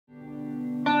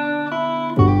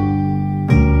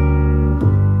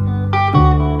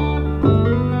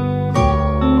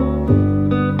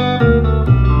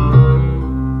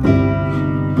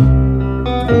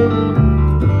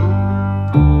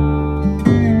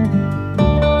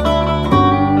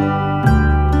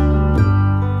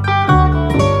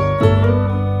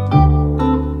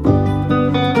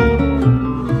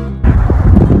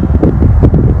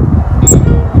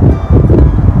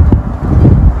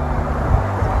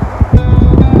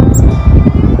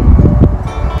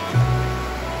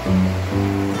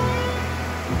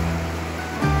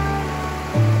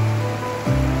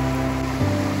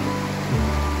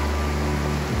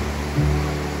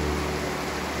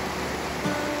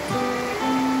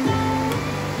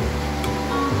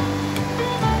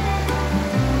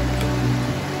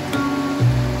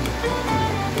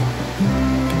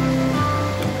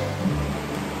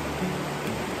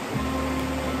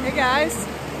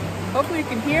Hopefully you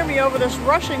can hear me over this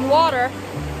rushing water.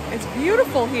 It's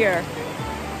beautiful here.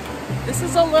 This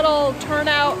is a little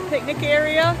turnout picnic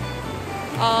area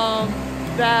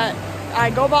that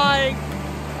I go by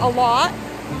a lot,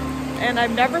 and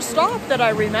I've never stopped that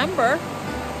I remember.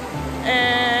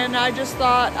 And I just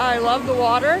thought I love the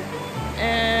water,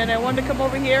 and I wanted to come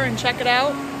over here and check it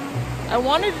out. I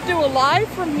wanted to do a live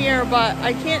from here, but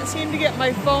I can't seem to get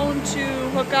my phone to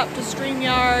hook up to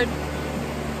StreamYard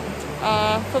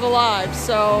for the live.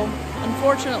 So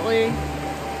unfortunately,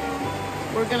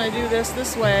 we're gonna do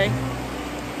this way.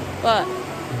 But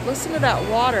listen to that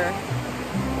water.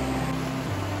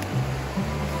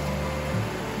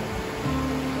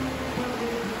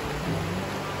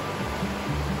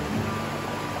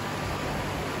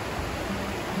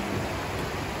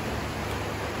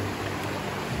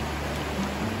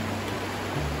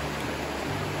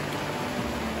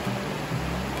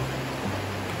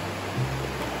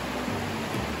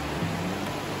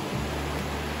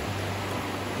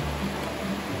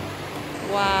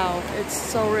 Wow, it's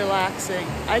so relaxing.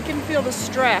 I can feel the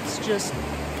stress just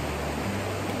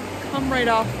come right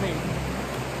off me.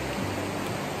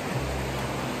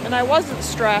 And I wasn't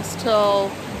stressed till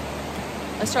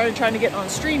I started trying to get on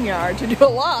StreamYard to do a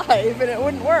live, and it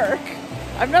wouldn't work.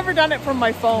 I've never done it from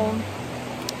my phone.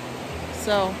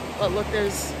 So, but look,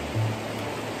 there's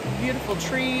beautiful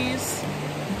trees.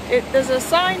 There's a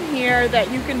sign here that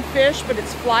you can fish, but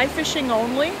it's fly fishing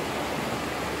only.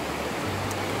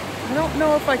 I don't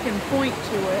know if I can point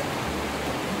to it.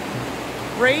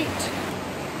 Right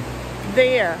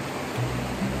there.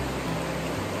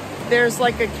 There's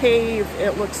like a cave,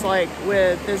 it looks like,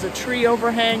 there's a tree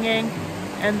overhanging,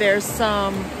 and there's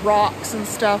some rocks and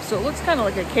stuff, so it looks kind of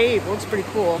like a cave. It looks pretty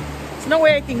cool. There's no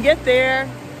way I can get there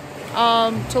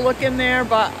to look in there,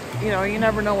 but you know, you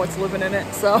never know what's living in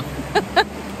it, so.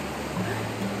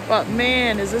 But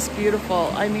man, is this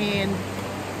beautiful. I mean,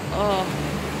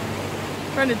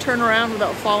 trying to turn around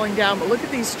without falling down, but look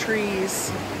at these trees.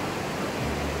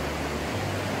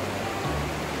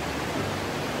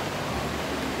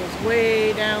 Goes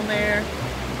way down there.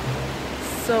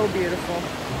 So beautiful.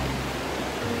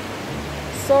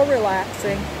 So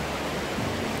relaxing.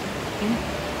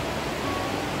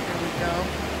 There we go.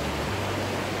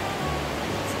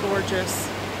 It's gorgeous.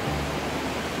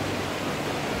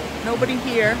 Nobody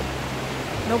here.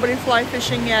 Nobody fly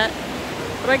fishing yet.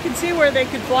 But I can see where they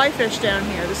could fly fish down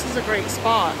here. This is a great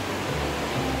spot.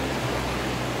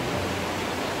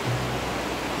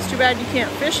 It's too bad you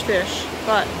can't fish,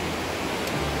 but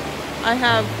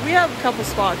we have a couple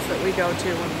spots that we go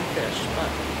to when we fish, but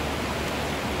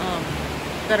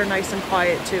that are nice and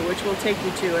quiet too, which we'll take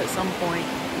you to at some point.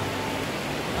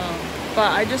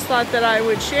 But I just thought that I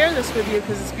would share this with you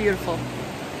because it's beautiful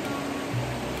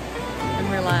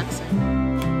and relaxing.